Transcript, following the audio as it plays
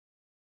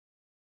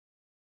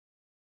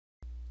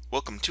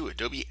Welcome to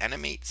Adobe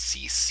Animate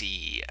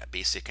CC, a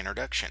basic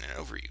introduction and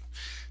overview.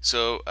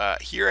 So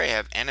here I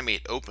have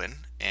Animate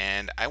open,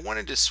 and I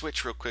wanted to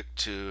switch real quick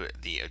to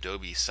the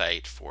Adobe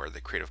site for the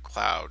Creative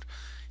Cloud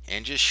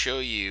and just show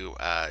you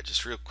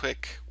just real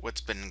quick what's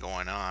been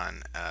going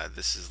on.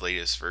 This is the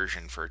latest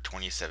version for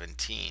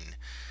 2017.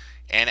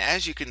 And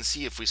as you can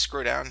see, if we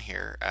scroll down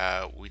here,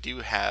 we do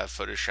have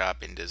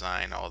Photoshop,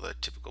 InDesign, all the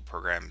typical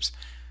programs.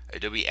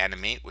 Adobe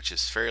Animate, which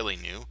is fairly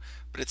new,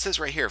 but it says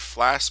right here,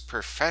 Flash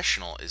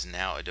Professional is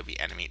now Adobe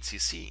Animate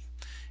CC,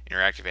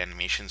 interactive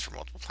animations for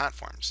multiple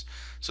platforms.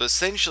 So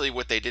essentially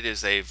what they did is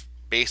they've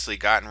basically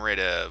gotten rid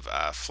of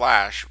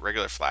Flash,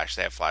 regular Flash.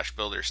 They have Flash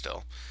Builder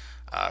still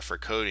for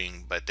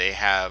coding, but they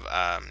have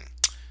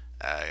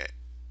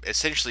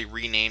essentially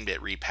renamed it,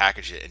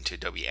 repackaged it into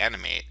Adobe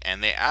Animate,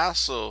 and they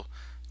also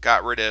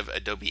got rid of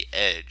Adobe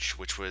Edge,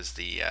 which was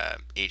the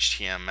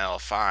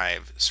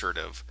HTML5 sort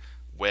of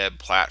web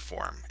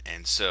platform.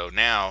 And so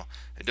now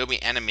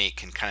Adobe Animate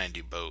can kind of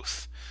do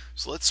both.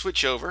 So let's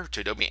switch over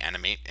to Adobe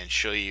Animate and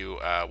show you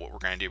what we're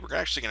going to do. We're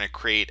actually going to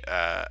create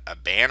a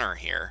banner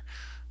here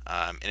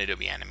in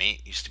Adobe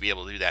Animate. Used to be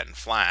able to do that in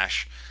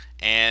Flash.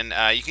 And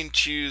you can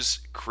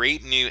choose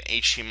Create New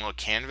HTML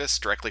Canvas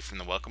directly from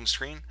the welcome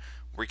screen,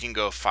 or you can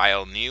go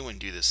File New and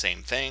do the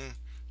same thing.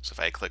 So if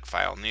I click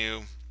File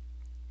New,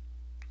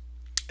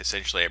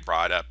 essentially I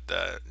brought up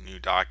the new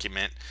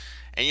document.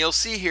 And you'll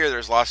see here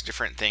there's lots of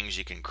different things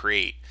you can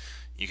create.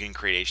 You can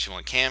create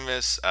HTML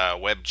canvas,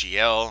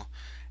 WebGL,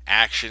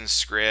 action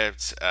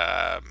script.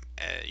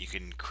 You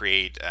can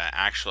create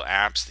actual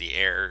apps, the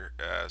Air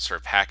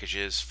sort of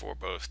packages for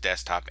both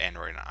desktop,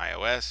 Android, and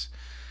iOS.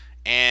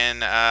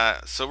 And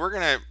so we're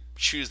going to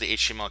choose the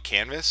HTML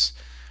canvas.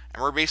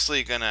 And we're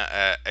basically going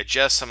to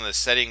adjust some of the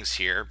settings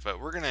here,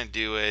 but we're going to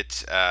do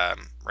it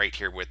right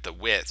here with the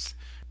width.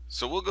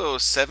 So we'll go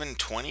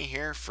 720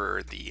 here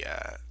for the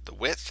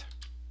width.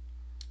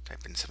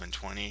 Type in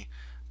 720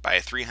 by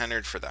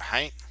 300 for the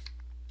height.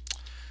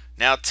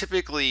 Now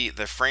typically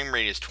the frame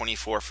rate is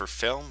 24 for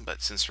film,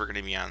 but since we're going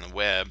to be on the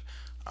web,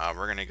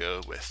 we're going to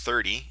go with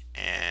 30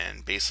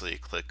 and basically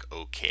click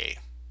OK.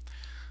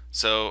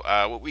 So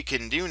what we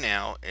can do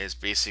now is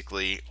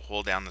basically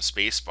hold down the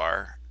space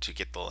bar to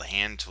get the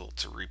hand tool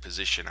to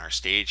reposition our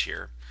stage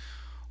here.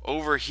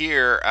 Over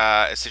here,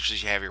 essentially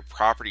you have your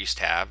properties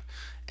tab,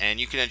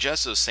 and you can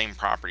adjust those same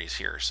properties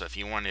here. So if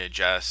you want to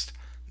adjust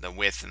the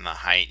width and the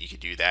height, you could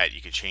do that. You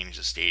could change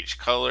the stage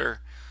color.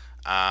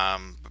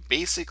 But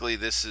basically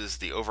this is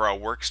the overall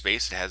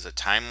workspace. It has a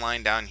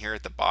timeline down here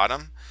at the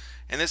bottom,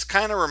 and this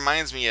kind of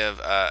reminds me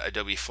of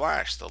Adobe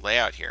Flash, the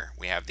layout here.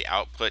 We have the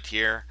output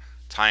here,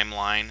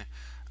 timeline.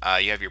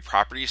 You have your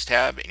properties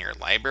tab in your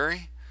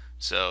library.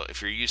 So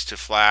if you're used to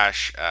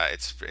Flash,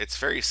 it's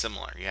very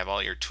similar. You have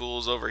all your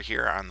tools over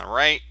here on the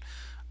right.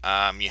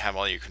 You have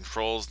all your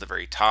controls at the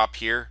very top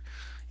here.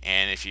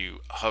 And if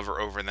you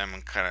hover over them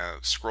and kind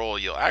of scroll,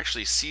 you'll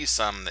actually see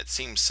some that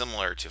seem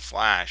similar to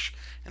Flash,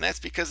 and that's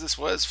because this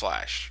was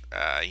Flash.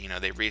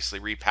 They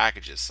basically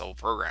repackaged this whole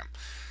program.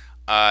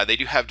 They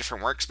do have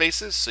different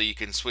workspaces, so you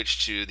can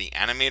switch to the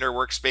Animator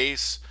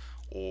Workspace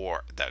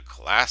or the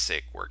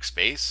Classic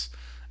Workspace,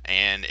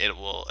 and it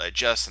will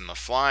adjust on the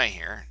fly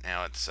here.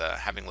 Now it's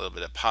having a little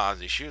bit of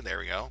pause issue. There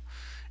we go.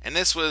 And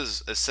this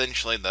was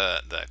essentially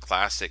the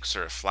classic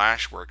sort of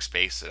Flash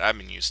workspace that I've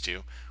been used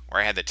to,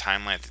 where I had the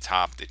timeline at the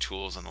top, the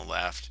tools on the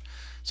left.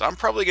 So I'm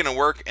probably going to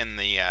work in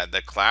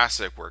the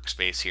classic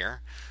workspace here,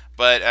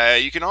 but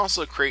you can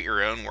also create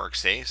your own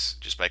workspace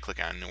just by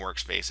clicking on New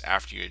Workspace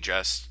after you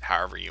adjust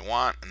however you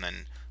want, and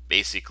then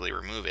basically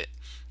remove it.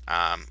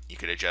 You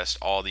could adjust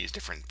all these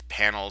different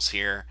panels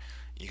here.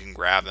 You can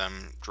grab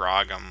them,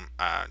 drag them,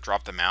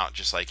 drop them out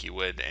just like you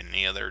would in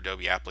any other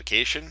Adobe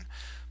application.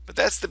 But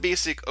that's the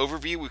basic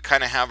overview. We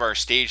kind of have our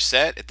stage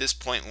set. At this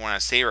point, we want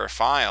to save our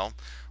file.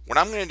 What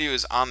I'm going to do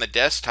is on the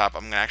desktop,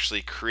 I'm going to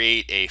actually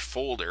create a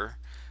folder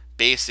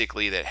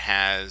basically that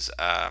has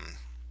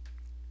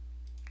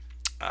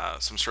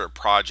some sort of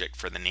project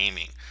for the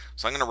naming.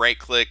 So I'm going to right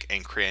click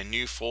and create a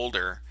new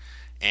folder,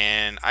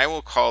 and I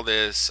will call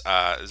this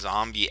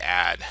zombie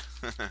ad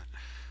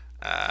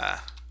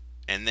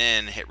and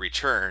then hit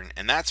return,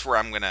 and that's where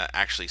I'm going to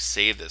actually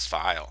save this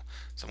file.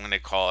 So I'm going to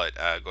call it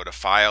go to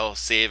File,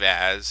 Save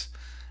As,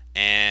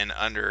 and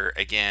under,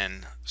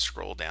 again,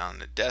 scroll down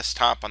to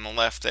Desktop on the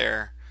left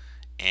there,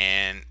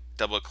 and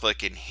double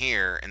click in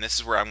here, and this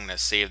is where I'm going to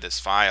save this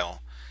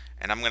file,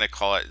 and I'm going to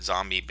call it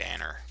Zombie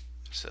Banner.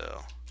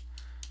 So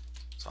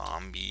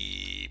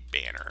Zombie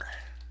Banner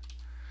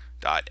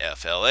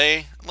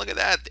 .fla. Look at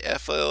that, the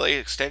FLA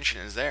extension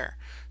is there.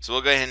 So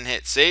we'll go ahead and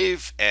hit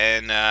save,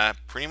 and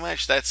pretty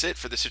much that's it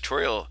for this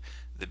tutorial,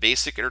 the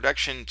basic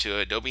introduction to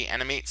Adobe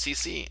Animate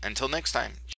CC. Until next time.